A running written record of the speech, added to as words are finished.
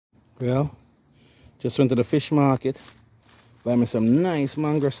Well, just went to the fish market. Buy me some nice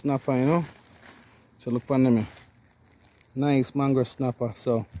mangrove snapper, you know. So look on them. Nice mangrove snapper.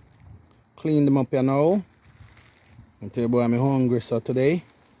 So clean them up here now. And tell you boy I'm hungry. So today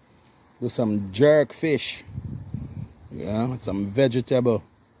do some jerk fish. Yeah, with some vegetable.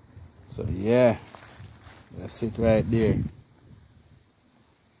 So yeah. That's it right there.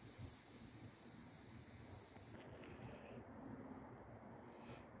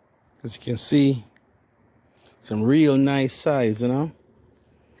 As you can see, some real nice size, you know.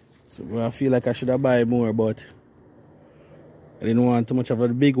 So well, I feel like I should have buy more, but I didn't want too much of the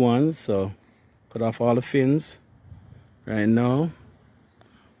big ones, so cut off all the fins. Right now, I'm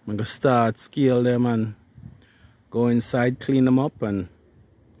gonna start scale them and go inside, clean them up, and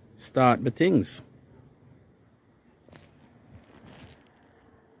start the things.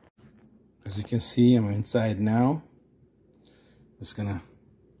 As you can see, I'm inside now. Just gonna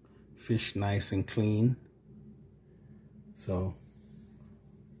fish nice and clean. So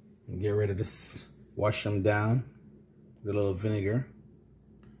get rid of this, wash them down with a little vinegar,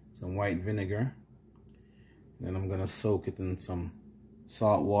 some white vinegar. Then I'm gonna soak it in some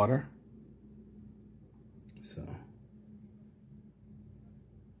salt water. So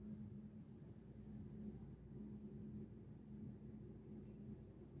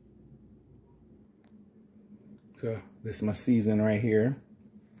this is my seasoning right here.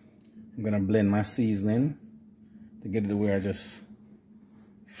 I'm gonna blend my seasoning to get it to where I just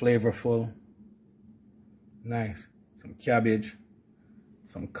flavorful, nice. Some cabbage,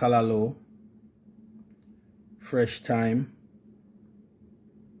 some callaloo, fresh thyme,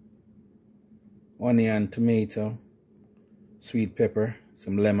 onion, tomato, sweet pepper,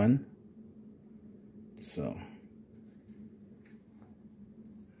 some lemon. So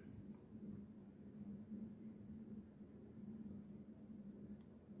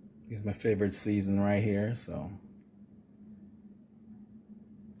here's my favorite season right here. So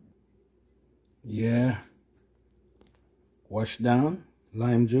yeah, wash down,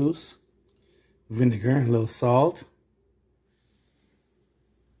 lime juice, vinegar, a little salt.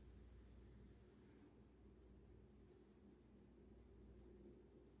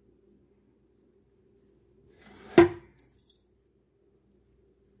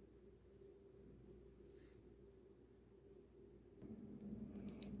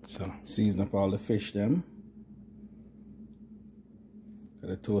 So season up all the fish then.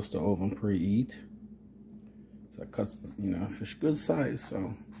 Got a toaster oven preheat. So I cut, fish good size.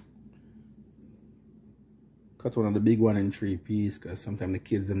 So cut one of the big one in 3 pieces because sometimes the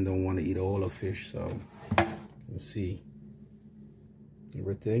kids them don't want to eat all the fish. So you can see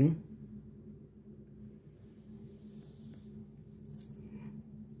everything.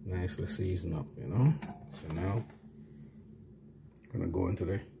 Nicely seasoned up, you know. So now I'm gonna go into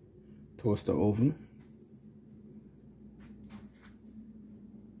the toaster oven.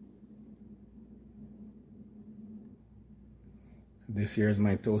 This here is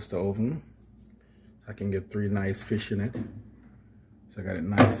my toaster oven. So I can get 3 nice fish in it. So I got it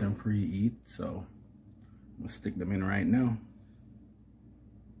nice and preheat. So I'm gonna stick them in right now.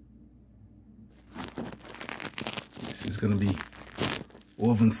 This is gonna be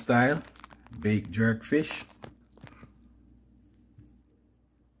oven style baked jerk fish.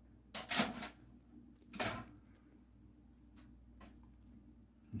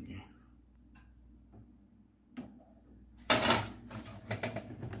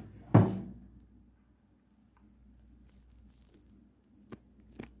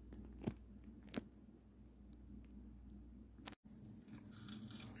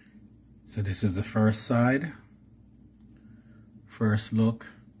 So this is the first side, first look,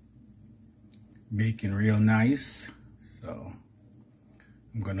 baking real nice. So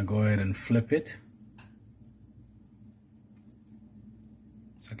I'm gonna go ahead and flip it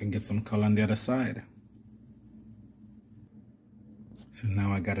so I can get some color on the other side. So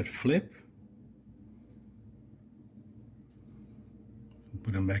now I got it flipped.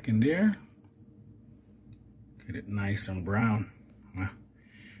 Put them back in there. Get it nice and brown.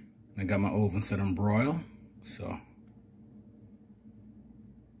 I got my oven set on broil, so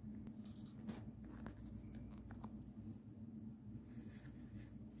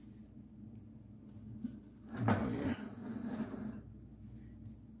oh yeah.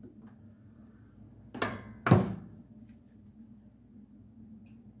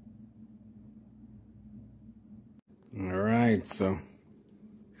 All right, so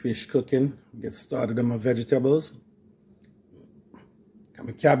fish cooking. Get started on my vegetables. Got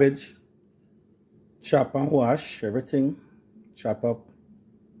my cabbage, chop and wash everything. Chop up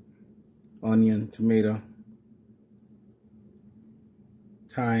onion, tomato,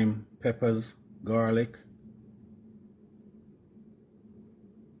 thyme, peppers, garlic.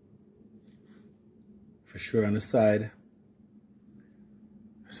 For sure on the side.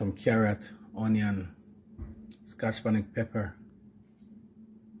 Some carrot, onion, scotch bonnet pepper,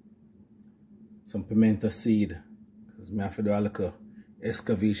 some pimento seed, because I have to do a little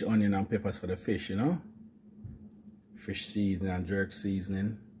escabeche, onion and peppers for the fish, you know. Fish seasoning and jerk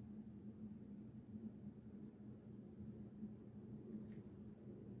seasoning.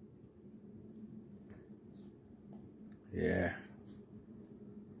 Yeah.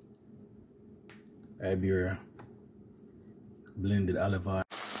 Iberia blended olive oil.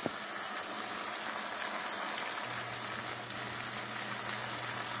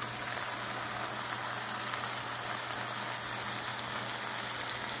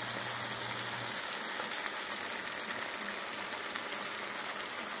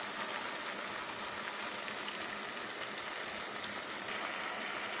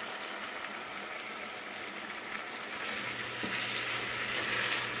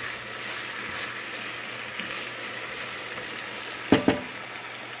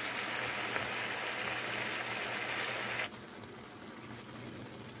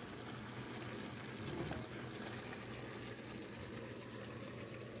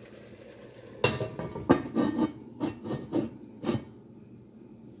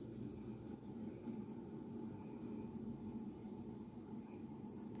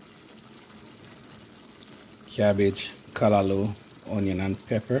 Cabbage, callaloo, onion and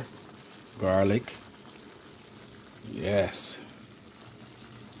pepper, garlic. Yes.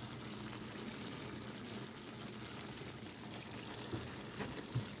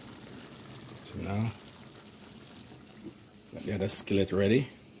 So now, got the other skillet ready.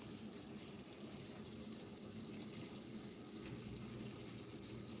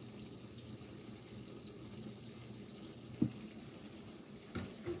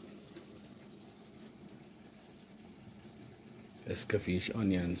 Escabeche,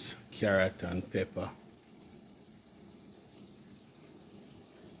 onions, carrot and pepper.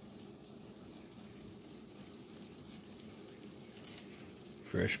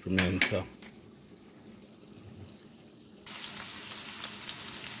 Fresh pimento.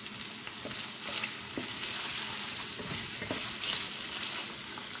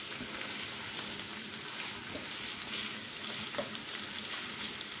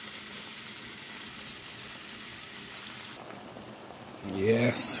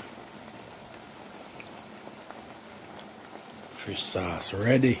 Yes. Fish sauce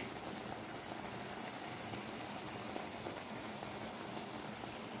ready.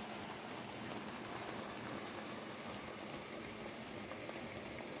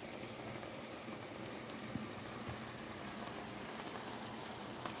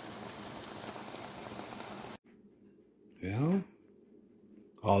 Yeah.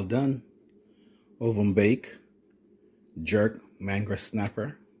 All done. Oven bake. Jerk mangrove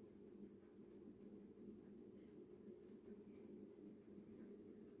snapper.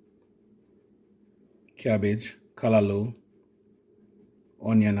 Cabbage, callaloo,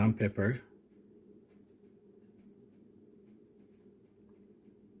 onion and pepper.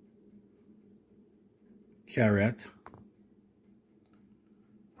 Carrot,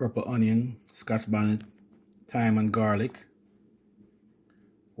 purple onion, scotch bonnet, thyme and garlic,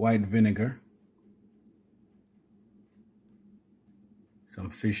 white vinegar, some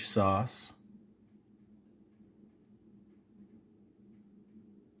fish sauce,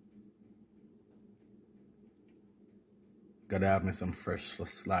 gotta have me some fresh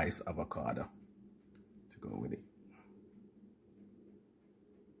sliced avocado to go with it.